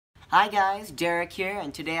Hi guys, Derek here,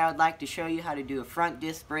 and today I would like to show you how to do a front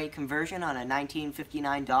disc brake conversion on a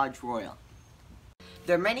 1959 Dodge Royal.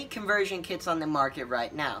 There are many conversion kits on the market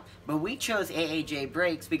right now, but we chose AAJ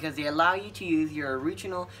Brakes because they allow you to use your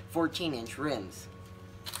original 14-inch rims.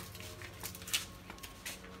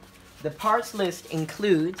 The parts list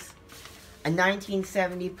includes a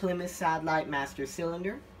 1970 Plymouth Satellite Master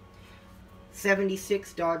Cylinder,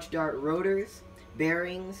 76 Dodge Dart rotors,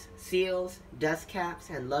 bearings, seals, dust caps,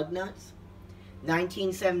 and lug nuts,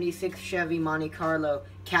 1976 Chevy Monte Carlo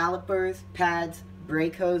calipers, pads,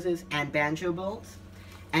 brake hoses, and banjo bolts.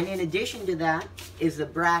 And in addition to that is the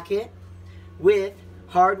bracket with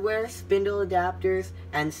hardware, spindle adapters,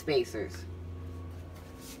 and spacers.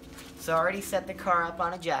 So I already set the car up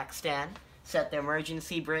on a jack stand, set the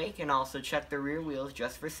emergency brake, and also checked the rear wheels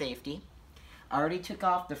just for safety. I already took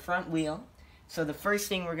off the front wheel, so the first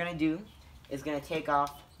thing we're going to do is going to take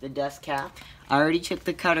off the dust cap. I already took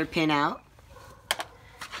the cutter pin out.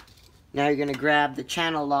 Now you're going to grab the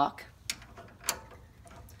channel lock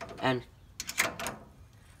and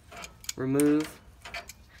remove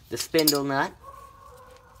the spindle nut.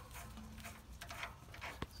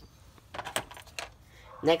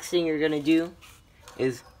 Next thing you're going to do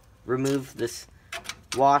is remove this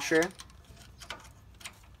washer.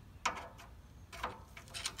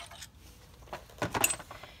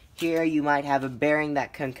 Here you might have a bearing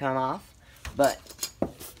that can come off, but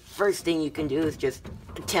first thing you can do is just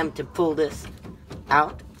attempt to pull this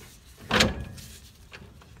out.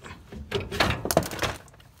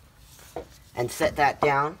 And set that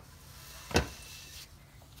down.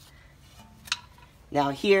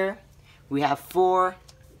 Now here we have 4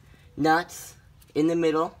 nuts in the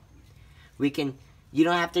middle. You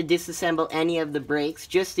don't have to disassemble any of the brakes,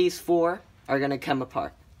 just these 4 are going to come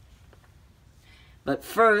apart. But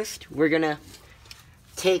first, we're going to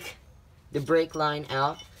take the brake line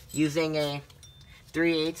out using a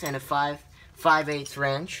 3/8 and a 5/8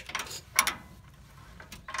 wrench.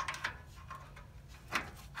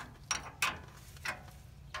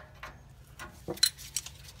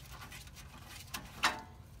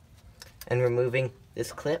 And removing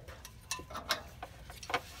this clip.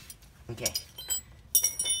 Okay.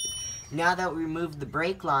 Now that we removed the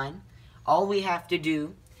brake line, all we have to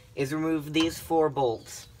do is remove these 4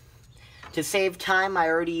 bolts. To save time, I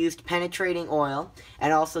already used penetrating oil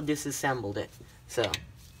and also disassembled it. So,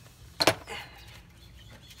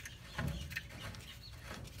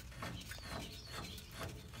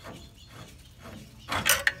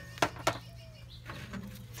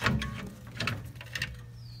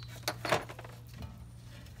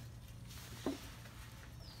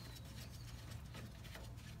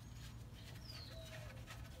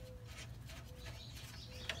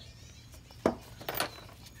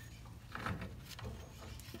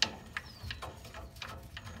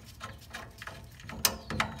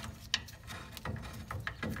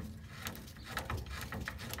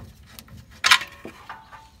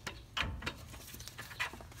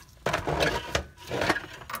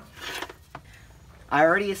 I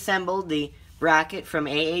already assembled the bracket from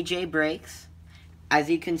AAJ Brakes. As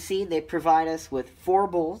you can see, they provide us with 4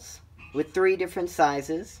 bolts with 3 different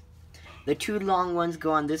sizes. The 2 long ones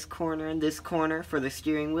go on this corner and this corner for the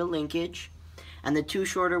steering wheel linkage, and the 2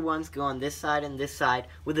 shorter ones go on this side and this side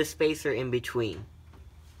with a spacer in between.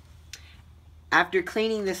 After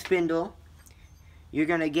cleaning the spindle, you're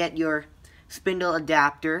going to get your spindle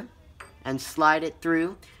adapter and slide it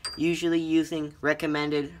through, usually using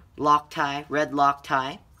recommended Loctite, red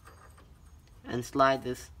Loctite, and slide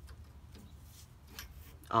this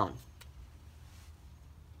on.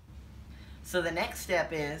 So the next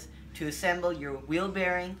step is to assemble your wheel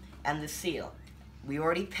bearing and the seal. We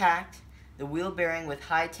already packed the wheel bearing with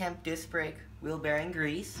high temp disc brake wheel bearing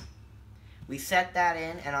grease. We set that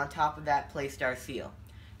in, and on top of that placed our seal.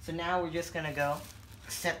 So now we're just going to go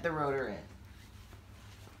set the rotor in.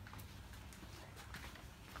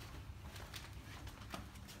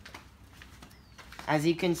 As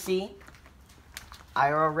you can see,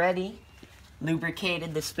 I already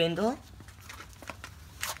lubricated the spindle.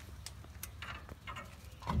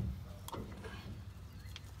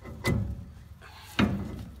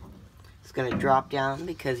 It's going to drop down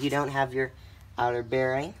because you don't have your outer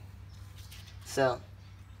bearing. So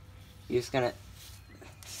you're just going to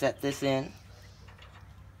set this in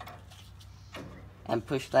and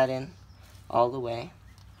push that in all the way.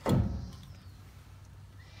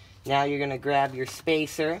 Now you're going to grab your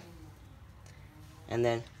spacer and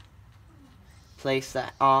then place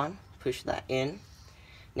that on, push that in.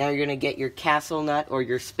 Now you're going to get your castle nut or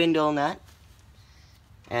your spindle nut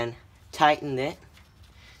and tighten it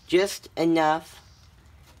just enough,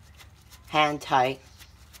 hand tight,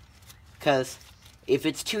 because if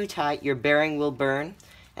it's too tight, your bearing will burn,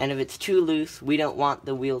 and if it's too loose, we don't want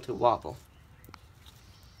the wheel to wobble.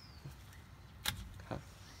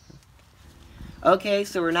 Okay,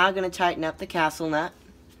 so we're now going to tighten up the castle nut.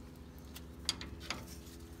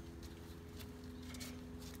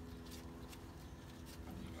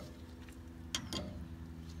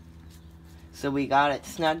 So we got it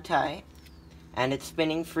snug tight, and it's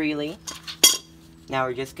spinning freely. Now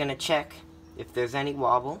we're just going to check if there's any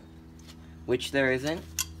wobble, which there isn't.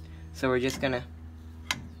 So we're just going to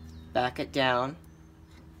back it down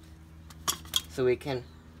so we can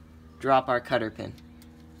drop our cutter pin.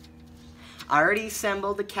 I already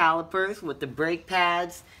assembled the calipers with the brake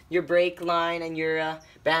pads, your brake line, and your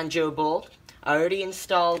banjo bolt. I already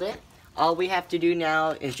installed it. All we have to do now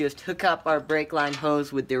is just hook up our brake line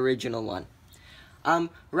hose with the original one.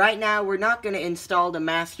 Right now, we're not going to install the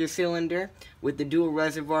master cylinder with the dual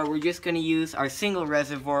reservoir. We're just going to use our single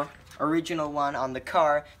reservoir, original one, on the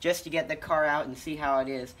car, just to get the car out and see how it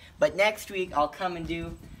is. But next week, I'll come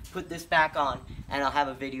and put this back on, and I'll have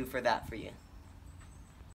a video for that for you.